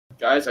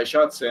Guys, I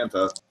shot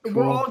Santa.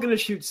 We're all gonna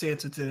shoot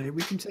Santa today.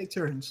 We can take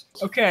turns.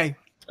 Okay.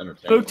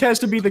 Entertaining. Luke has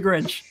to be the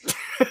Grinch.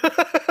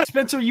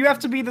 Spencer, you have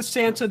to be the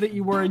Santa that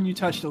you were in You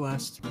Touched the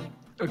Last.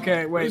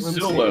 Okay, wait. Who's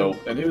Zulu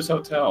and who's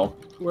Hotel?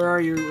 Where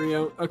are you,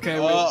 Rio? Okay,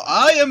 wait.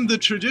 I am the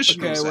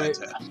traditional Okay,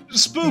 Santa.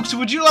 Spooks,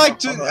 would you like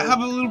to have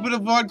a little bit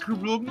of vodka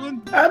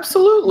Brooklyn?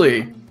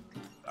 Absolutely.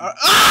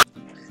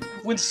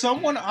 When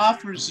someone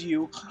offers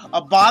you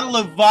a bottle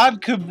of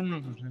vodka,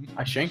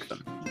 I shank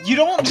them. you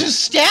don't just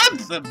stab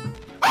them.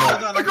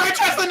 Hold on, The Grinch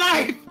has the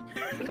knife!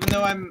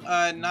 no, I'm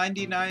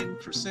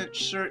 99%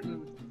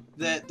 certain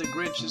that the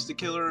Grinch is the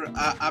killer.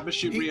 I'm gonna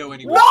shoot Rio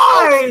anyway.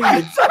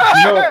 Why?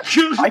 No,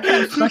 I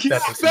can respect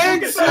that.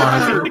 Get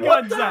the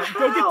guns out.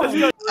 Go get those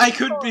guns. I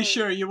couldn't be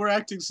sure. You were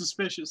acting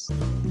suspicious.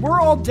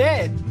 We're all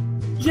dead.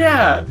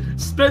 Yeah,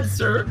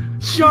 Spencer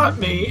shot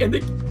me, and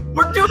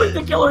we're doing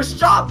the killer's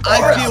job.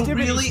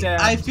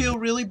 I feel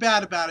really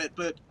bad about it,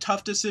 but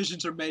tough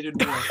decisions are made in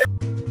war.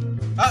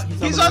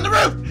 He's on the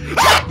roof!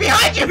 Jack,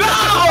 behind you! No!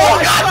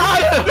 Oh,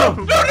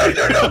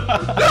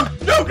 God!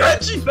 No,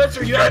 Gretchen!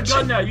 Spencer, you have a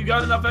gun now. You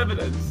got enough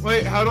evidence.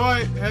 Wait, how do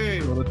I? Hey,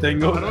 how do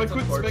I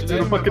quit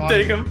spectating? Fucking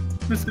Tango,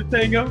 Mr.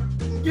 Tango.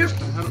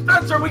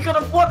 Spencer, we could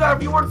have won that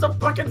if you weren't so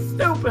fucking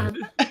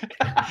stupid.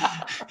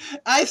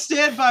 I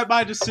stand by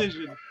my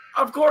decision.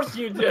 Of course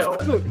you do.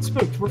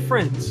 Spooked, we're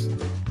friends.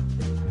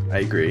 I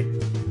agree.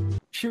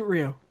 Shoot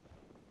Rio.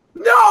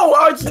 No,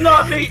 it's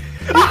not me.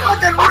 You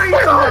fucking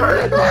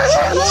retard.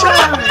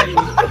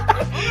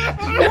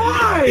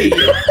 Why?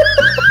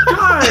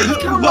 Guys,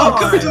 come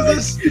Welcome on. to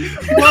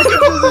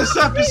this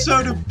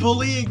episode of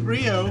Bullying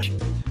Rio.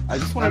 I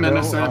just want to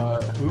know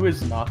who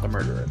is not the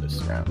murderer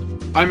this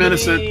round. I'm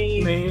innocent.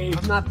 Me.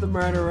 I'm not the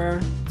murderer.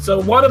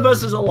 So one of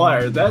us is a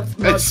liar. That's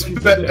not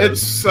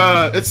It's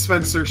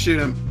Spencer.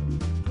 Shoot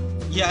him.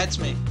 Yeah, it's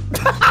me.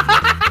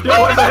 It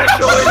was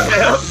actually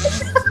him.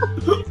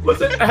 Was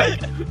it?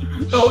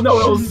 Oh no,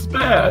 it was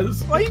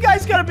Spaz. Well, you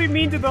guys gotta be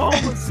mean to the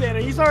homeless Santa.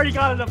 He's already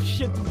got enough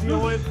shit to deal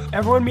with.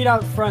 Everyone meet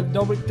out front.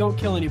 Don't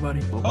kill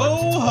anybody. Ho,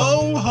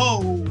 ho,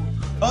 ho.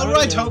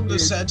 Alright,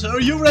 homeless Santa, are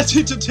you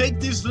ready to take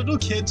these little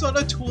kids on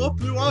a tour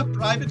through our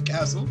private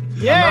castle?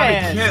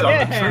 Yes, I'm not a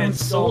kid, I'm a trained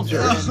soldier.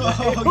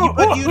 Oh,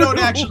 but you don't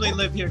actually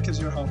live here because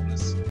you're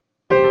homeless.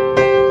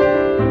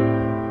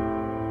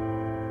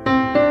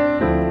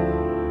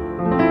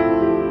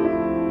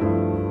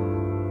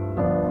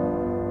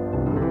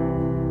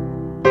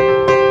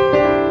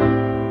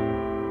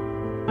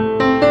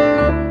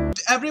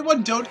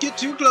 Everyone, don't get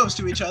too close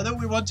to each other.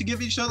 We want to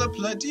give each other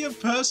plenty of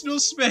personal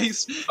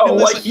space. Oh,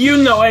 like you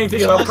know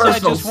anything about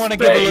personal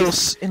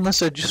space.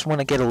 Unless I just want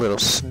to get a little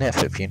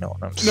sniff, if you know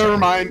what I'm saying. Never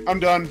mind. I'm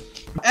done.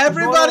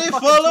 Everybody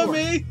follow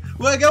me.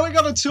 We're going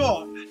on a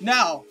tour.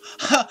 Now,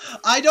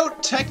 I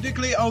don't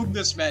technically own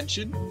this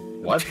mansion.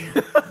 What?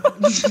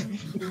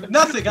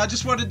 Nothing, I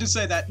just wanted to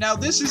say that. Now,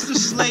 this is the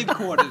slave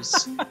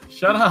quarters.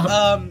 Shut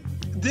up.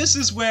 This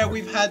is where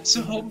we've had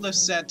homeless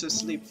Santa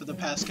sleep for the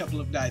past couple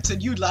of nights,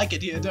 and you like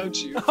it here, don't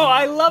you? Oh,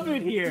 I love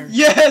it here.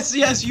 Yes,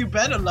 you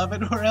better love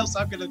it, or else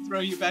I'm gonna throw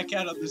you back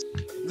out on this.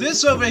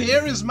 This over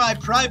here is my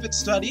private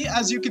study.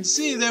 As you can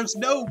see, there's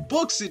no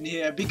books in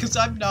here because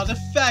I'm not a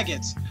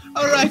faggot.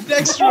 Alright,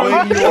 next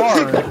room. You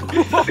are.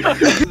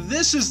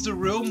 This is the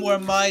room where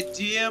my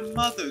dear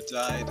mother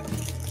died.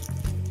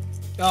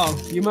 Oh,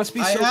 you must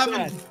be so I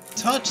haven't sad.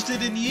 touched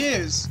it in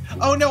years.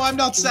 Oh no, I'm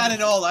not sad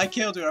at all. I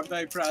killed her. I'm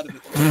very proud of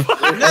it.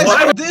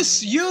 Next,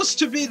 this used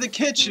to be the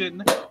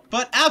kitchen,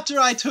 but after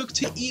I took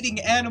to eating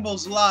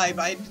animals live,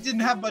 I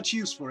didn't have much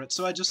use for it,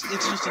 so it's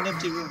just an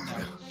empty room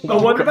now.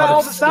 But what about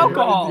all this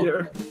alcohol?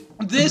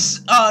 This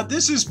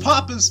is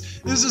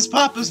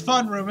Papa's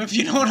fun room, if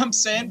you know what I'm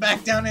saying,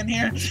 back down in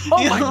here.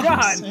 Oh you know my what God.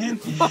 I'm saying?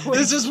 Holy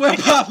This is where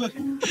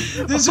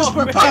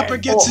Papa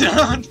gets it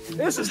on.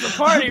 This is the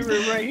party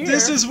room right here.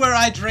 This is where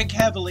I drink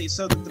heavily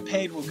so that the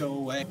pain will go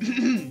away.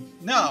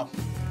 Now,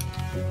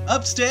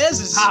 upstairs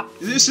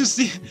this is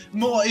the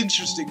more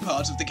interesting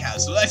part of the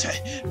castle.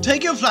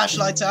 Take your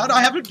flashlights out.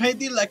 I haven't paid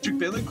the electric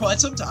bill in quite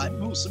some time.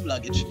 Move some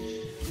luggage.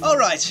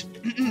 Alright.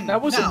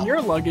 That wasn't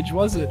your luggage,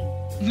 was it?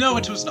 No,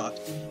 it was not.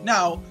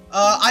 Now,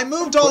 I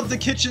moved all of the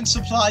kitchen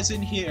supplies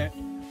in here.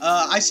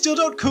 I still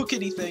don't cook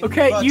anything.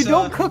 Okay, but, you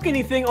don't cook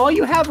anything. All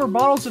you have are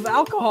bottles of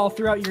alcohol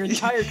throughout your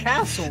entire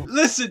castle.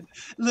 Listen,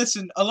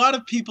 a lot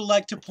of people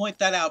like to point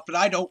that out, but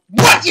I don't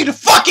want you to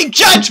fucking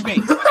judge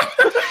me!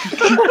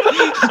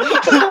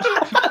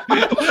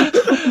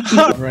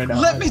 Right now,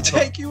 Let me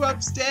take you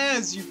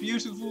upstairs, you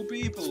beautiful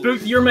people.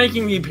 Spook, you're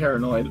making me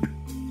paranoid.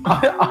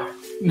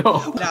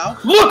 No. Now,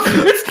 Look!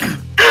 It's...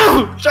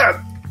 Shut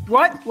up.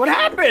 What? What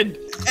happened?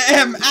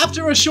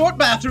 after a short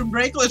bathroom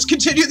break, let's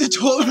continue the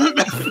tour.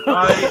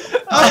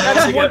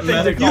 That's one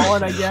thing to call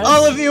it, I guess.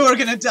 All of you are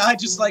gonna die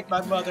just like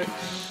my mother.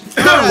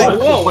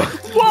 Whoa!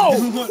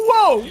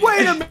 Whoa!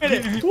 Wait a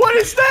minute! What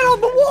is that on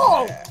the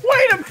wall?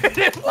 Wait a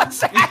minute! What's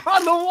that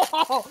on the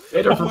wall?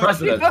 Wait for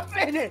president.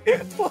 Wait a minute!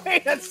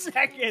 Wait a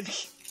second!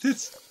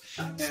 It's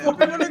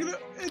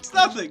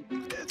nothing.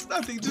 It's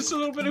nothing. Just a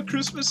little bit of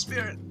Christmas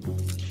spirit.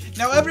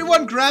 Now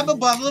everyone grab a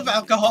bottle of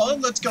alcohol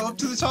and let's go up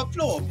to the top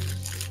floor.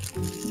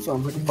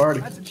 Sounds like a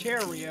party. That's a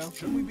chair, Rio.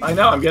 I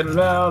know, I'm getting it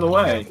out of the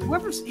way.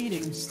 Whoever's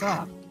eating,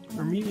 stop.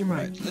 Or mute your mic.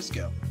 Right, let's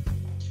go.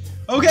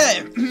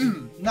 Okay,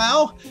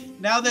 now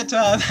that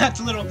that's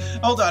a little.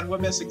 Hold on, we're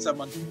missing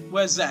someone.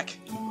 Where's Zach?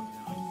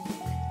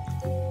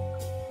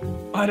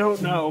 I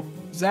don't know.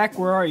 Zach,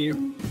 where are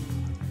you?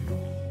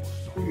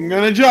 I'm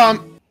gonna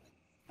jump.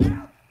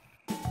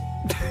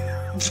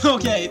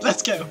 Okay,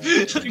 let's go.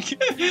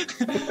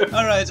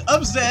 Alright,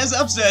 upstairs,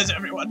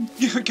 everyone.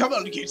 Come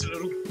on,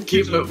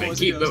 Keep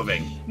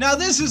moving. Now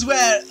this is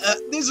where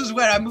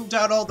I moved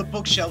out all the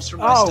bookshelves from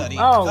my study.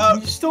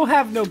 You still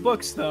have no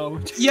books though.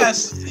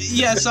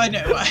 Yes, I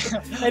know.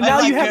 And now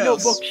I like you have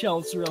girls. no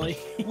bookshelves, really.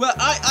 Well,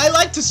 I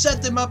like to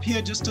set them up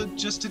here just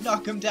to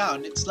knock them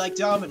down. It's like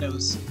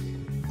dominoes.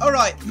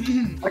 Alright,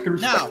 I can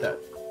respect that.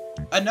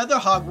 Another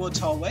Hogwarts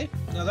hallway.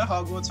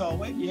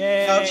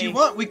 Yay. Now, if you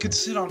want, we could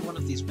sit on one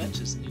of these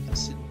benches and you can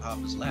sit in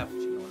Papa's lap,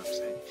 if you know what I'm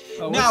saying.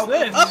 Oh, Now,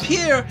 what's this? up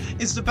here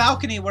is the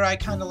balcony where I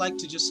kind of like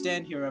to just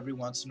stand here every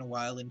once in a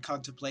while and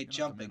contemplate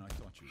jumping.